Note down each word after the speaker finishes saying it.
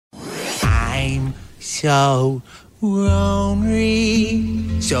I'm so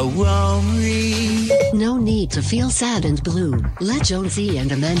lonely, so lonely. No need to feel sad and blue. Let Jonesy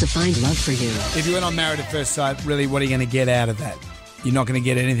and Amanda find love for you. If you went on Married at First Sight, really, what are you going to get out of that? You're not going to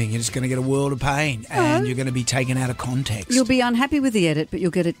get anything. You're just going to get a world of pain, and you're going to be taken out of context. You'll be unhappy with the edit, but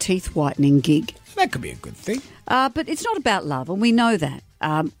you'll get a teeth whitening gig. That could be a good thing. But it's not about love, and we know that.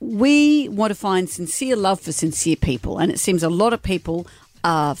 We want to find sincere love for sincere people, and it seems a lot of people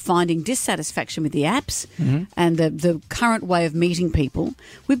are finding dissatisfaction with the apps and the current way of meeting people.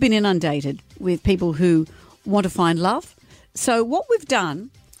 We've been inundated with people who want to find love. So what we've done,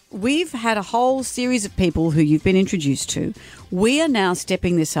 we've had a whole series of people who you've been introduced to. We are now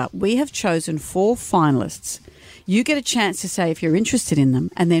stepping this up. We have chosen 4 finalists. You get a chance to say if you're interested in them,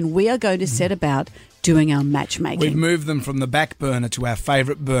 and then we are going to set about doing our matchmaking. We've moved them from the back burner to our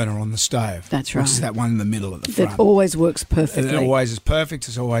favourite burner on the stove. That's right. Which is that one in the middle of the front. That always works perfectly. It always is perfect.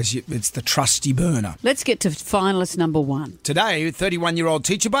 It's the trusty burner. Let's get to finalist number 1. Today, 31-year-old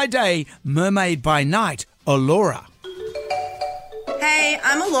teacher by day, mermaid by night, Alaura. Hey,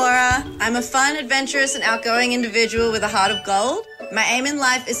 I'm Alaura. I'm a fun, adventurous and outgoing individual with a heart of gold. My aim in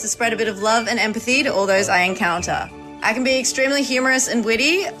life is to spread a bit of love and empathy to all those I encounter. I can be extremely humorous and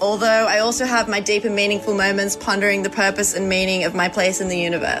witty, although I also have my deep and meaningful moments pondering the purpose and meaning of my place in the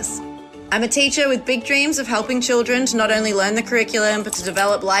universe. I'm a teacher with big dreams of helping children to not only learn the curriculum, but to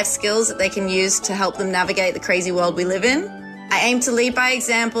develop life skills that they can use to help them navigate the crazy world we live in. I aim to lead by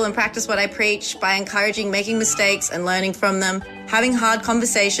example and practice what I preach by encouraging making mistakes and learning from them, having hard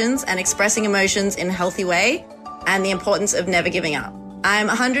conversations and expressing emotions in a healthy way, and the importance of never giving up. I'm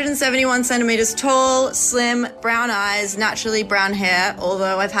 171 centimetres tall, slim, brown eyes, naturally brown hair,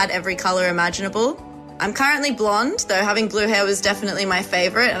 although I've had every colour imaginable. I'm currently blonde, though having blue hair was definitely my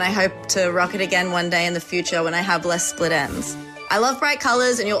favourite, and I hope to rock it again one day in the future when I have less split ends. I love bright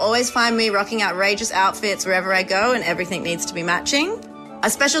colours, and you'll always find me rocking outrageous outfits wherever I go, and everything needs to be matching.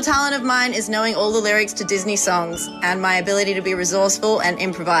 A special talent of mine is knowing all the lyrics to Disney songs, and my ability to be resourceful and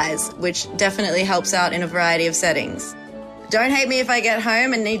improvise, which definitely helps out in a variety of settings. Don't hate me if I get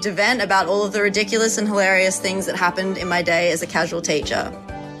home and need to vent about all of the ridiculous and hilarious things that happened in my day as a casual teacher.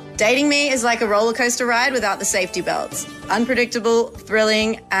 Dating me is like a roller coaster ride without the safety belts. Unpredictable,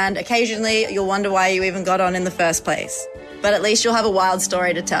 thrilling, and occasionally you'll wonder why you even got on in the first place. But at least you'll have a wild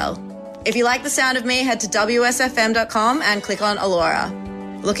story to tell. If you like the sound of me, head to wsfm.com and click on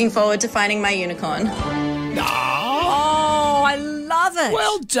Alaura. Looking forward to finding my unicorn. Oh, I love it.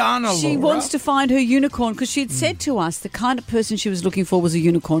 Well done, Alaura. She wants to find her unicorn because she'd said to us the kind of person she was looking for was a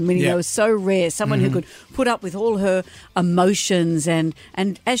unicorn, meaning they were so rare, someone who could put up with all her emotions and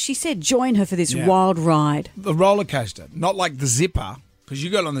as she said, join her for this wild ride. The roller coaster, not like the zipper, because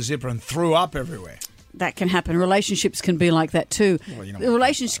you got on the zipper and threw up everywhere. That can happen. Relationships can be like that too. Well,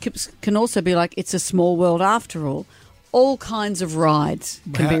 relationships can also be like it's a small world after all. All kinds of rides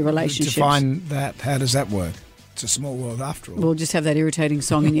can be relationships. To find that, how does that work? It's a small world after all. We'll just have that irritating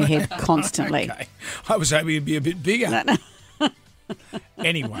song in your head constantly. Okay. I was hoping it'd be a bit bigger.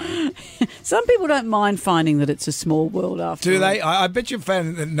 Anyway. Some people don't mind finding that it's a small world after all. Do they? I bet you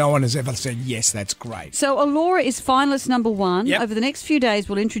found that no one has ever said, yes, that's great. So Alaura is finalist number 1. Yep. Over the next few days,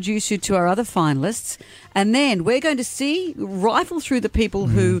 we'll introduce you to our other finalists. And then we're going to rifle through the people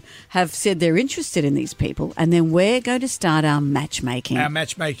who have said they're interested in these people. And then we're going to start our matchmaking. Our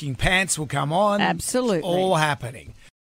matchmaking pants will come on. Absolutely. It's all happening.